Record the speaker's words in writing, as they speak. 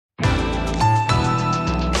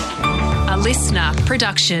listener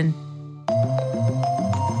production.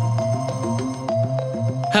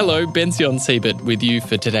 Hello, Benzion Siebert with you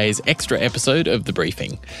for today's extra episode of The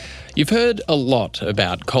Briefing. You've heard a lot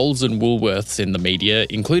about Coles and Woolworths in the media,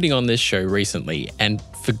 including on this show recently, and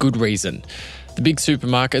for good reason. The big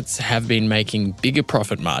supermarkets have been making bigger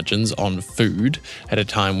profit margins on food at a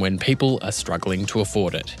time when people are struggling to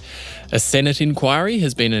afford it. A Senate inquiry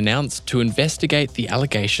has been announced to investigate the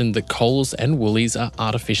allegation that Coles and Woolies are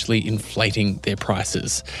artificially inflating their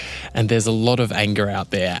prices. And there's a lot of anger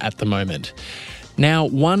out there at the moment. Now,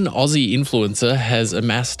 one Aussie influencer has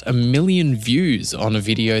amassed 1 million views on a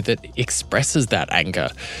video that expresses that anger.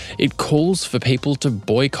 It calls for people to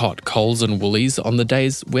boycott Coles and Woolies on the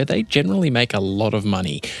days where they generally make a lot of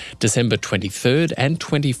money, December 23rd and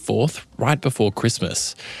 24th, right before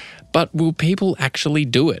Christmas. But will people actually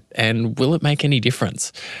do it, and will it make any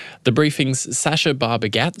difference? The Briefing's Sasha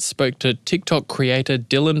Barbagat spoke to TikTok creator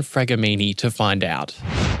Dylan Fragamini to find out.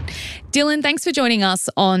 Dylan, thanks for joining us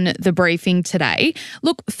on The Briefing today.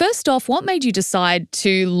 Look, first off, what made you decide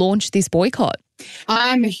to launch this boycott?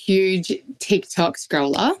 I'm a huge TikTok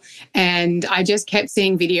scroller, and I just kept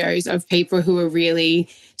seeing videos of people who are really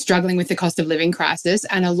struggling with the cost of living crisis,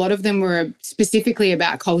 and a lot of them were specifically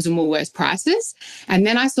about Coles and Woolworths prices. And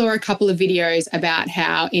then I saw a couple of videos about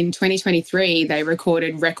how in 2023 they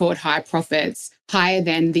recorded record high profits, higher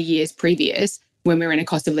than the years previous when we were in a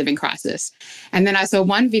cost of living crisis. And then I saw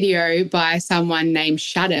one video by someone named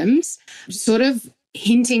Shadams, sort of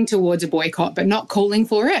hinting towards a boycott, but not calling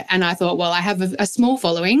for it. And I thought, well, I have a small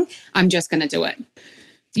following. I'm just going to do it.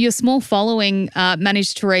 Your small following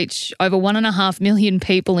managed to reach over 1.5 million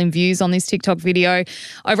people in views on this TikTok video,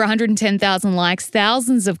 over 110,000 likes,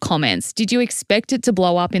 thousands of comments. Did you expect it to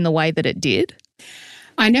blow up in the way that it did?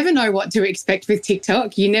 I never know what to expect with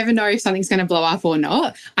TikTok. You never know if something's going to blow up or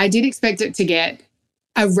not. I did expect it to get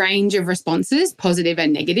a range of responses, positive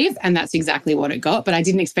and negative, and that's exactly what it got, but I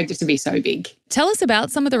didn't expect it to be so big. Tell us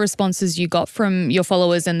about some of the responses you got from your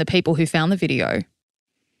followers and the people who found the video.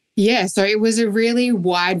 Yeah, so it was a really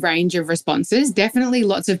wide range of responses. Definitely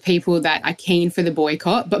lots of people that are keen for the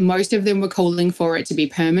boycott, but most of them were calling for it to be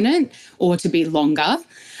permanent or to be longer.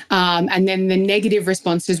 And then the negative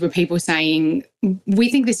responses were people saying, we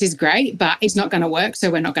think this is great, but it's not going to work,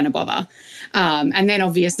 so we're not going to bother. And then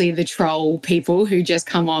obviously the troll people who just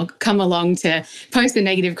come along to post the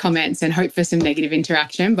negative comments and hope for some negative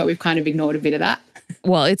interaction, but we've kind of ignored a bit of that.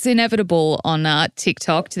 Well, it's inevitable on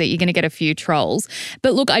TikTok that you're going to get a few trolls.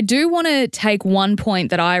 But look, I do want to take one point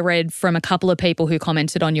that I read from a couple of people who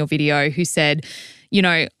commented on your video who said, you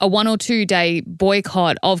know, a 1 or 2 day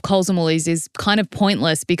boycott of Coles and Woolies is kind of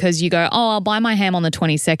pointless because you go, oh, I'll buy my ham on the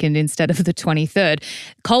 22nd instead of the 23rd.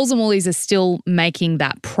 Coles and Woolies are still making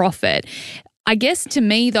that profit. I guess to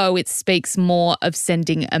me, though, it speaks more of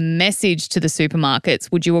sending a message to the supermarkets.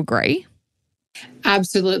 Would you agree?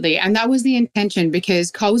 Absolutely. And that was the intention because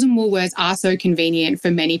Coles and Woolworths are so convenient for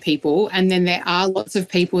many people. And then there are lots of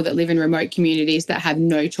people that live in remote communities that have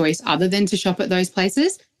no choice other than to shop at those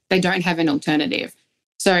places. They don't have an alternative.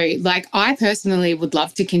 So like I personally would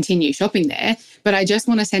love to continue shopping there, but I just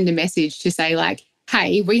want to send a message to say like,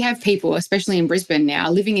 hey, we have people, especially in Brisbane now,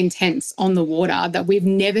 living in tents on the water that we've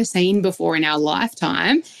never seen before in our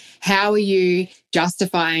lifetime. How are you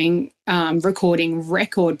justifying recording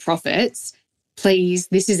record profits? Please,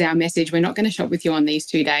 this is our message. We're not going to shop with you on these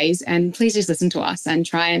 2 days. And please just listen to us and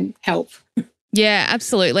try and help. Yeah,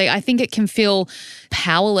 absolutely. I think it can feel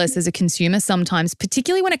powerless as a consumer sometimes,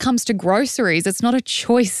 particularly when it comes to groceries. It's not a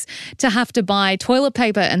choice to have to buy toilet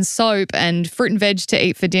paper and soap and fruit and veg to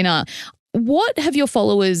eat for dinner. What have your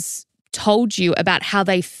followers told you about how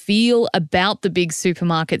they feel about the big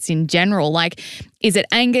supermarkets in general? Like, is it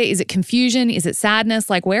anger? Is it confusion? Is it sadness?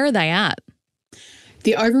 Like, where are they at?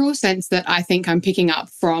 The overall sense that I think I'm picking up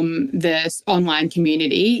from this online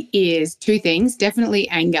community is two things, definitely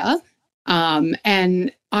anger.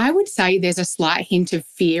 And I would say there's a slight hint of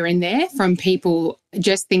fear in there from people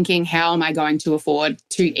just thinking, how am I going to afford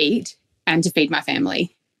to eat and to feed my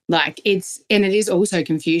family? Like it is also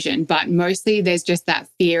confusion, but mostly there's just that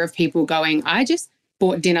fear of people going, I just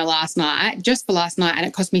bought dinner last night, and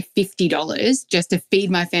it cost me $50 just to feed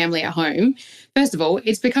my family at home. First of all,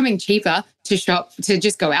 it's becoming cheaper to shop, to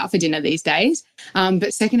just go out for dinner these days.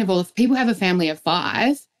 But second of all, if people have a family of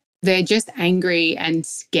 5, they're just angry and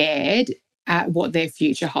scared at what their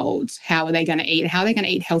future holds. How are they going to eat? How are they going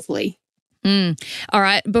to eat healthily? All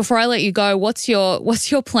right. Before I let you go, what's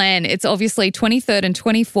your plan? It's obviously 23rd and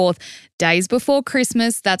 24th, days before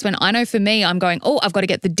Christmas. That's when I know for me, I'm going, I've got to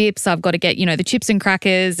get the dips. I've got to get, the chips and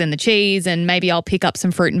crackers and the cheese, and maybe I'll pick up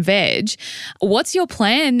some fruit and veg. What's your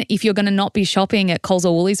plan if you're going to not be shopping at Coles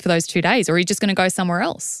or Woolies for those 2 days, or are you just going to go somewhere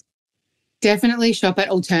else? Definitely shop at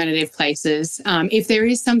alternative places. If there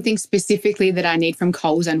is something specifically that I need from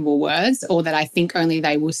Coles and Woolworths, or that I think only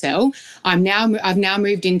they will sell, I've now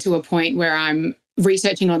moved into a point where I'm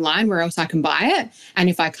researching online where else I can buy it. And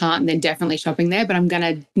if I can't, then definitely shopping there. But I'm going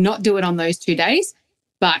to not do it on those 2 days.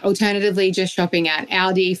 But alternatively, just shopping at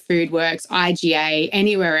Aldi, Foodworks, IGA,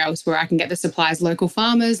 anywhere else where I can get the supplies, local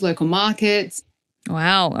farmers, local markets.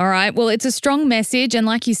 Wow. All right. Well, it's a strong message. And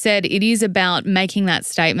like you said, it is about making that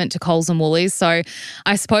statement to Coles and Woolies. So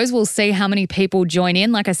I suppose we'll see how many people join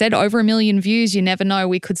in. Like I said, over 1 million views. You never know.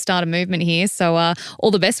 We could start a movement here. So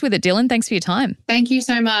all the best with it, Dylan. Thanks for your time. Thank you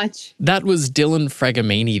so much. That was Dylan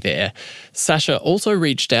Fragamini there. Sasha also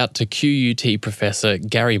reached out to QUT professor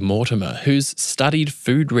Gary Mortimer, who's studied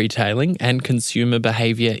food retailing and consumer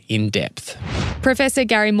behaviour in depth. Professor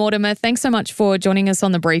Gary Mortimer, thanks so much for joining us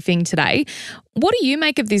on the briefing today. What do you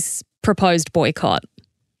make of this proposed boycott?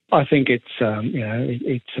 I think it's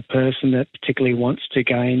a person that particularly wants to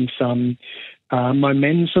gain some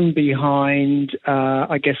momentum behind,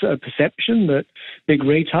 a perception that big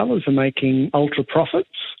retailers are making ultra profits,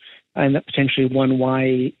 and that potentially one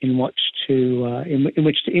way in which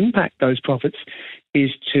to impact those profits is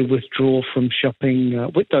to withdraw from shopping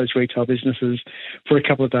with those retail businesses for a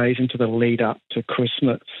couple of days into the lead up to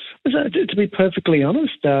Christmas. So, to be perfectly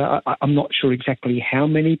honest, I'm not sure exactly how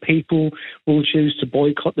many people will choose to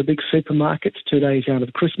boycott the big supermarkets 2 days out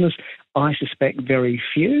of Christmas. I suspect very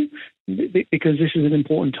few, because this is an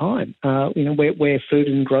important time, where food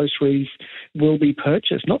and groceries will be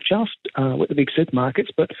purchased, not just with the big supermarkets,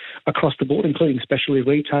 but across the board, including specialty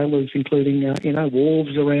retailers, including,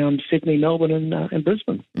 Wolves around Sydney, Melbourne and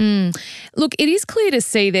Brisbane. Look, it is clear to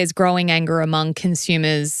see there's growing anger among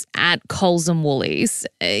consumers at Coles and Woolies.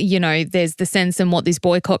 There's the sense, and what this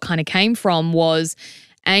boycott kind of came from was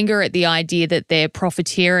anger at the idea that they're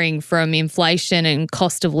profiteering from inflation and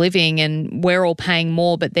cost of living, and we're all paying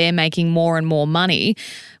more, but they're making more and more money.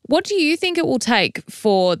 What do you think it will take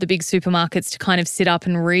for the big supermarkets to kind of sit up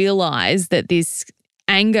and realise that this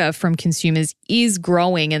anger from consumers is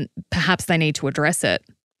growing and perhaps they need to address it?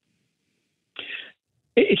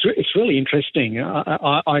 It's really interesting.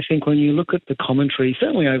 I think when you look at the commentary,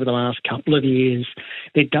 certainly over the last couple of years,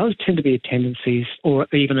 there does tend to be a tendency or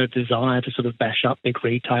even a desire to sort of bash up big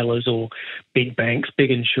retailers or big banks,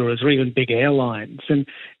 big insurers, or even big airlines.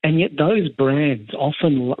 And yet those brands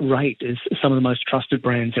often rate as some of the most trusted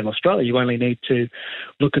brands in Australia. You only need to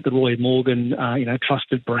look at the Roy Morgan,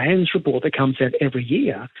 Trusted Brands report that comes out every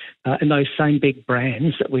year. And those same big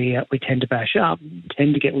brands that we tend to bash up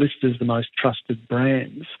tend to get listed as the most trusted brands.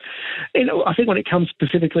 I think when it comes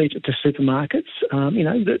specifically to supermarkets,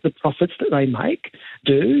 the profits that they make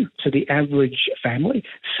do to the average family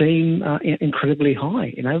seem incredibly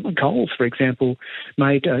high. Coles, for example,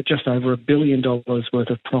 made just over $1 billion worth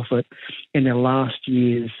of profit in their last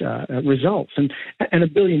year's results. And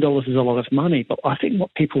 $1 billion is a lot of money, but I think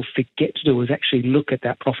what people forget to do is actually look at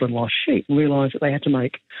that profit and loss sheet and realise that they had to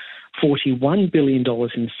make $41 billion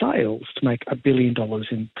in sales to make $1 billion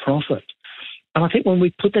in profit. And I think when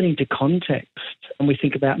we put that into context and we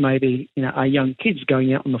think about maybe, our young kids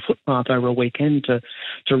going out on the footpath over a weekend to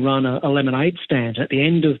run a lemonade stand, at the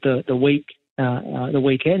end of the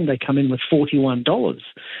weekend, they come in with $41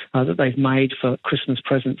 that they've made for Christmas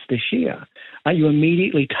presents this year. You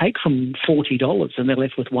immediately take from $40 and they're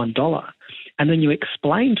left with $1. And then you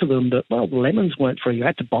explain to them that, the lemons weren't free. You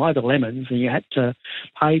had to buy the lemons and you had to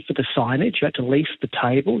pay for the signage. You had to lease the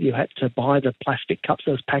table. You had to buy the plastic cups,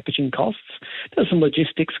 those packaging costs. There's some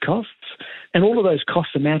logistics costs. And all of those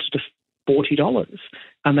costs amounted to $40,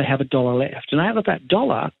 and they have $1 left. And out of that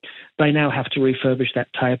 $1, they now have to refurbish that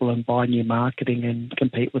table and buy new marketing and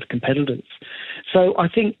compete with competitors. So I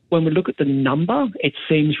think when we look at the number, it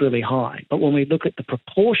seems really high. But when we look at the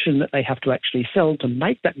proportion that they have to actually sell to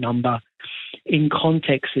make that number, in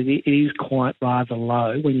context, it is quite rather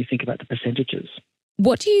low when you think about the percentages.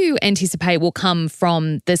 What do you anticipate will come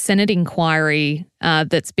from the Senate inquiry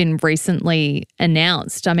that's been recently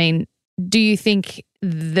announced? I mean, do you think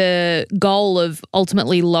the goal of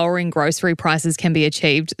ultimately lowering grocery prices can be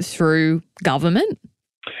achieved through government?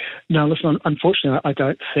 No, listen, unfortunately, I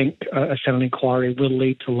don't think a Senate inquiry will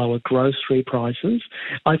lead to lower grocery prices.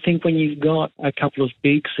 I think when you've got a couple of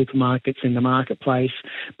big supermarkets in the marketplace,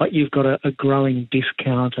 but you've got a growing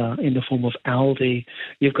discounter in the form of Aldi,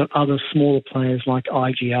 you've got other smaller players like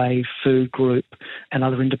IGA, Food Group, and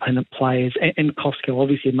other independent players, and Costco,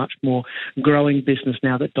 obviously a much more growing business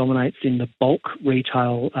now that dominates in the bulk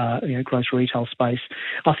retail, grocery retail space.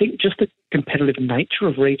 I think just the competitive nature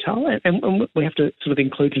of retail, and we have to sort of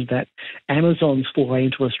include in that Amazon's foray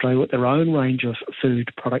into Australia with their own range of food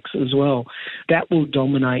products as well, that will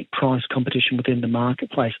dominate price competition within the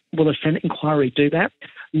marketplace. Will a Senate inquiry do that?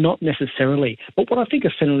 Not necessarily. But what I think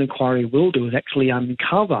a Senate inquiry will do is actually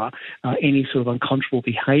uncover any sort of unconscionable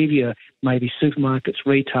behaviour maybe supermarkets,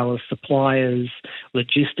 retailers, suppliers,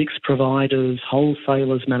 logistics providers,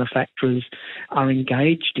 wholesalers, manufacturers are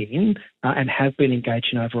engaged in and have been engaged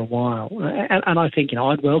in over a while. And I think,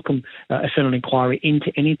 I'd welcome a Senate inquiry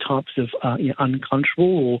into any types of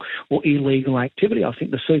unconscionable or illegal activity. I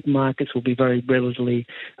think the supermarkets will be very readily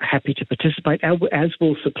happy to participate, as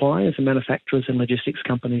will suppliers and manufacturers and logistics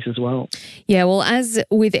companies as well. Yeah, well, as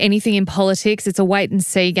with anything in politics, it's a wait and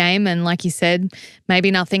see game. And like you said,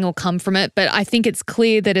 maybe nothing will come from it. But I think it's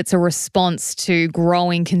clear that it's a response to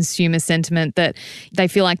growing consumer sentiment that they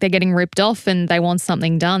feel like they're getting ripped off and they want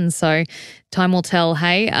something done. So time will tell.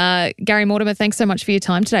 Hey, Gary Mortimer, thanks so much for your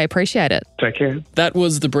time today. Appreciate it. Take care. That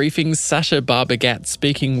was The Briefing's Sasha Barbagat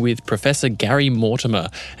speaking with Professor Gary Mortimer,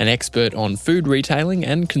 an expert on food retailing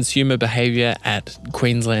and consumer behaviour at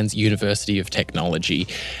Queensland's University of Technology.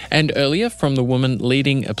 And earlier, from the woman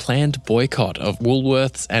leading a planned boycott of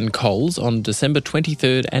Woolworths and Coles on December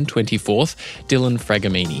 23rd and 24th, Dylan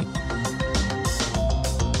Fragamini.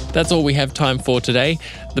 That's all we have time for today.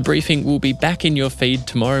 The Briefing will be back in your feed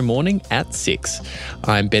tomorrow morning at 6.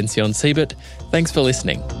 I'm Bension Siebert. Thanks for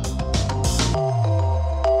listening.